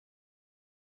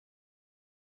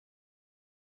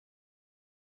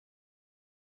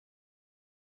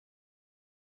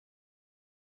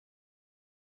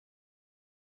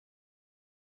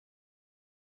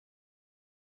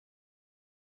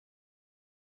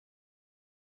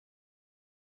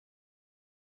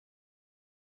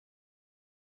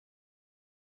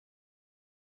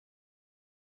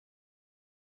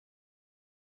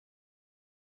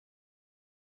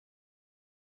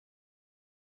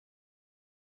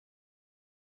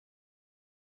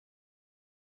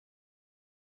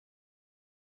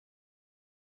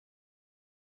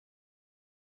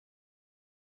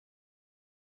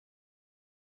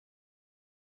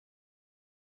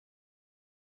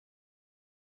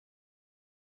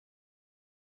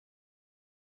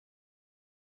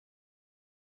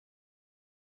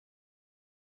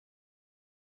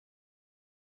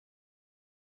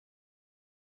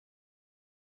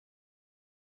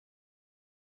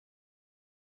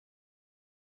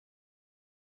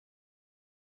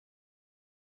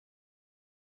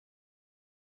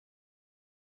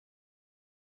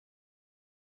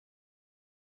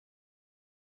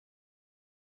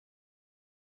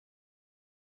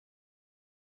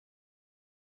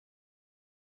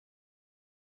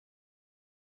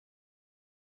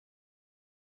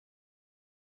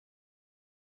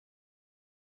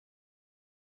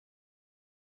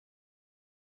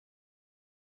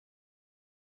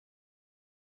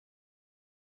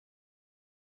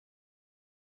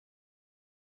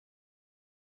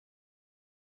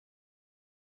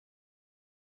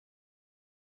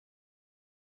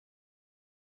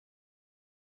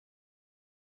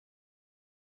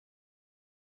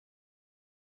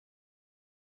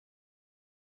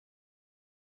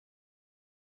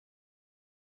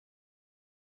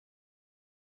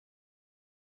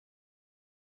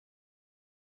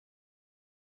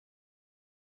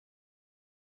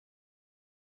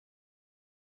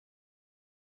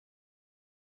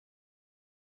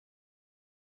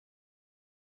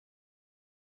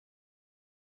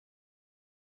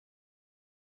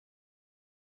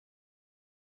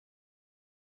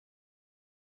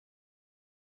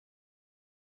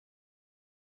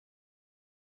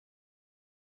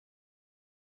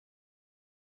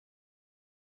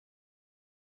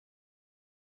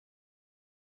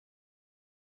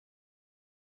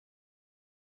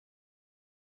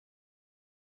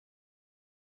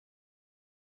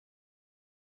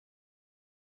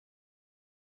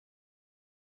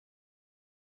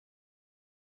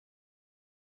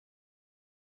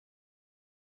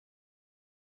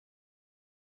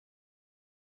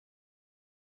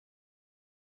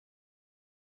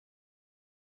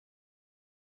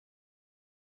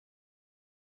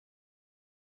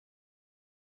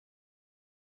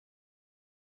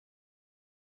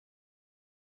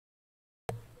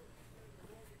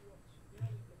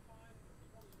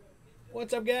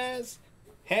What's up, guys?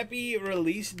 Happy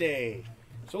release day.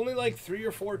 It's only like 3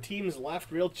 or 4 teams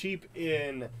left, real cheap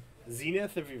in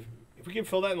Zenith. If we can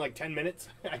fill that in like 10 minutes,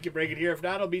 I can break it here. If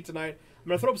not, it'll be tonight. I'm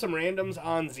gonna throw up some randoms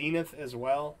on Zenith as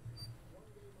well.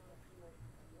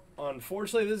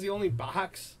 Unfortunately, this is the only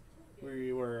box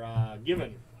we were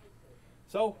given,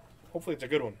 so hopefully it's a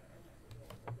good one.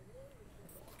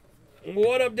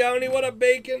 What up, Downey? What up,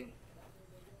 Bacon?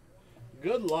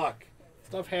 Good luck.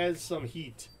 Stuff has some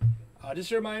heat.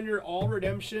 Just a reminder, all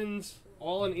redemptions,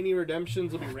 all and any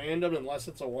redemptions will be random unless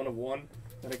it's a 1 of 1.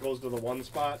 Then it goes to the 1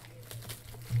 spot.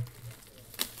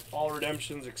 All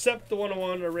redemptions except the 1 of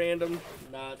 1 are random,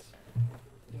 not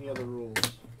any other rules.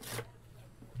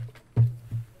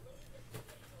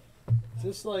 Is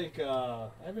this like, I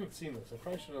haven't seen this. I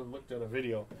probably should have looked at a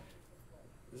video.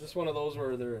 Is this one of those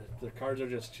where the cards are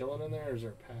just chilling in there, or is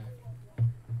there a pack?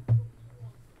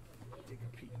 Take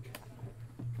a peek.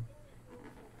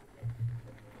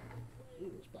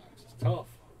 Ooh, this box is tough.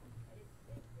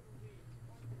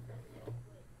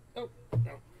 Oh,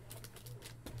 no.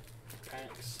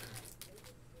 Packs.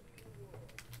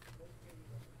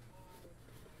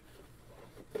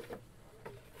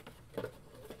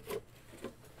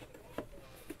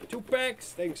 Two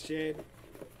packs. Thanks, Chad.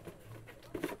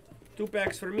 2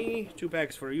 packs for me, 2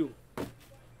 packs for you.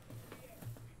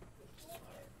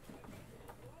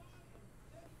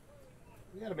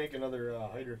 We gotta make another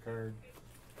Hydra card.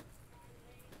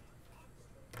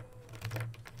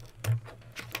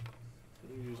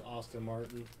 Use Austin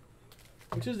Martin.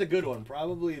 Which is the good one?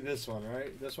 Probably this one,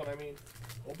 right? This one, I mean.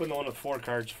 Open the one with 4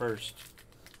 cards first.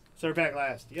 Third pack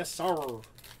last. Yes, sir.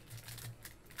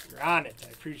 You're on it.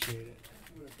 I appreciate it.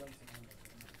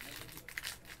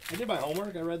 I did my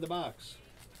homework. I read the box.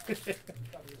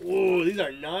 Ooh, these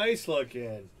are nice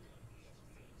looking.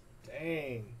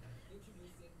 Dang.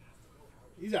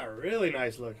 These are really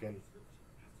nice looking.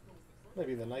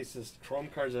 Maybe the nicest Chrome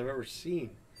cards I've ever seen.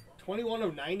 21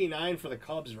 of 99 for the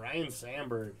Cubs, Ryan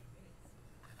Sandberg.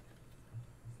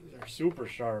 These are super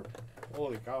sharp.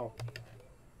 Holy cow.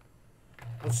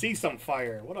 Let's see some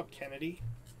fire. What up, Kennedy?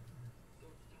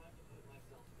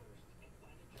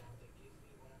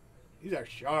 These are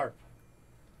sharp.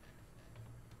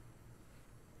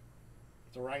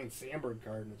 It's a Ryan Sandberg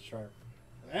card and it's sharp.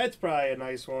 That's probably a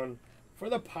nice one. For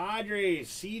the Padres,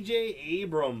 CJ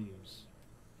Abrams.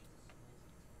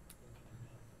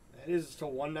 That is to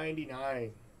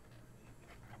 199.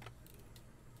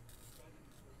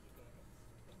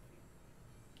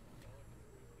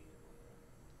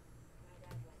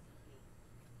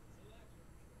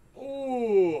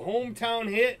 Ooh, hometown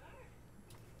hit.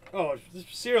 Oh, this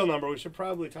serial number. We should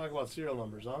probably talk about serial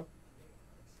numbers, huh?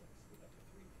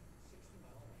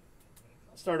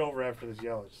 I'll start over after this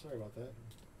yellow. Sorry about that.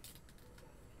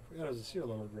 I forgot it was a serial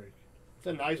number break. It's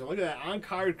a nice one. Look at that.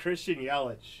 On-card Christian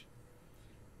Yelich.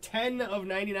 10 of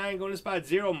 99 going to spot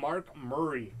 0. Mark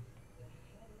Murray.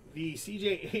 The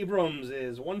CJ Abrams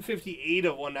is 158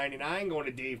 of 199 going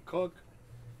to Dave Cook.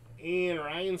 And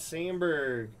Ryan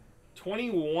Sandberg.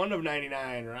 21 of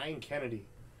 99. Ryan Kennedy.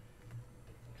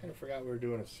 I kind of forgot we were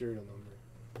doing a serial number.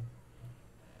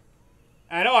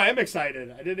 I know, I am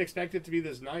excited. I didn't expect it to be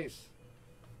this nice.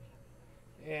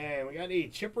 And we got a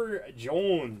Chipper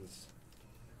Jones.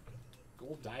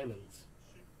 Gold Diamonds.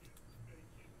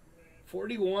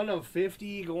 41 of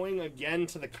 50 going again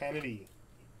to the Kennedy.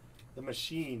 The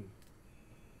machine.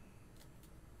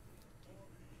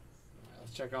 Right,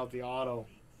 let's check out the auto.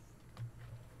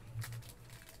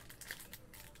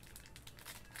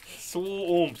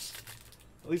 Swole Ooms.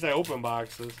 At least I open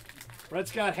boxes.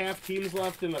 Brett's got half teams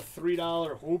left in a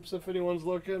 $3 hoops if anyone's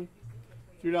looking.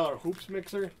 $3 hoops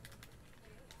mixer.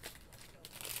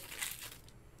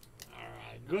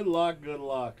 Alright, good luck, good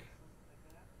luck.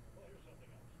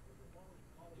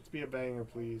 Let's be a banger,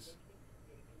 please.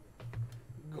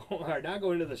 Alright, now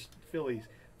going to the Phillies.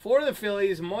 For the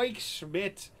Phillies, Mike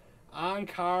Schmidt on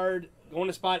card. Going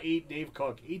to spot 8, Dave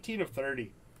Cook. 18 of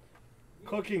 30.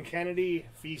 Cook and Kennedy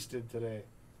feasted today.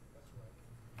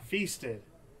 Feasted.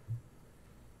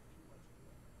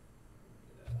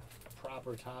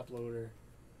 Proper top loader.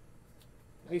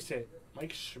 Nice hit.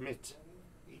 Mike Schmidt.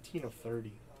 18 of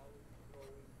 30.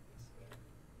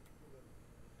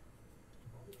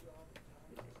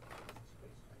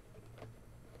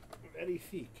 Eddie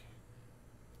Feek.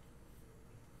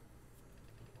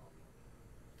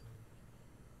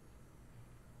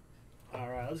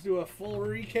 Alright, let's do a full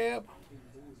recap.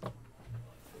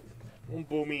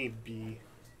 Boomy B.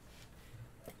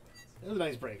 It was a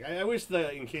nice break. I wish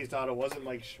the encased auto wasn't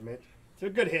Mike Schmidt. It's a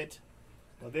good hit,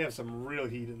 but they have some real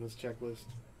heat in this checklist.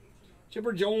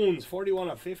 Chipper Jones, 41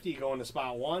 of 50, going to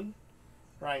spot 1.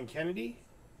 Ryan Kennedy.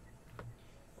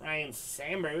 Ryan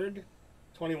Sandberg,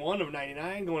 21 of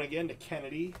 99, going again to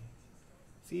Kennedy.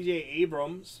 C.J.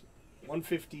 Abrams,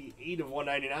 158 of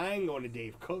 199, going to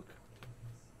Dave Cook.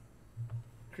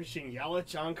 Christian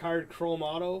Yelich, on-card Chrome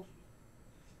Auto,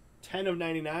 10 of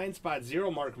 99, spot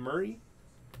 0, Mark Murray.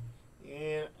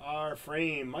 And our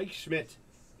frame, Mike Schmidt,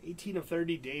 18 of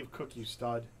 30, Dave Cook, you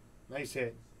stud. Nice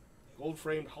hit. Gold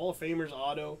framed Hall of Famers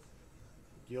auto,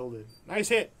 Gilded. Nice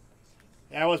hit.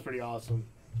 Yeah, that was pretty awesome.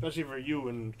 Especially for you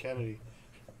and Kennedy.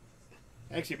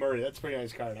 Actually, Murray, that's a pretty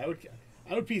nice card. I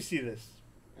would PC this.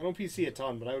 I don't PC a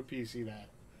ton, but I would PC that.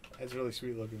 That's really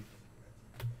sweet looking.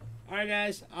 Alright,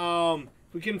 guys.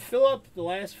 We can fill up the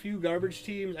last few garbage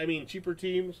teams, cheaper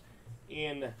teams,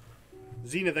 in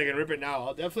Zenith. I can rip it now.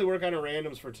 I'll definitely work on a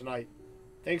randoms for tonight.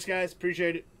 Thanks, guys.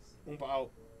 Appreciate it. Oompa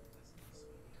out.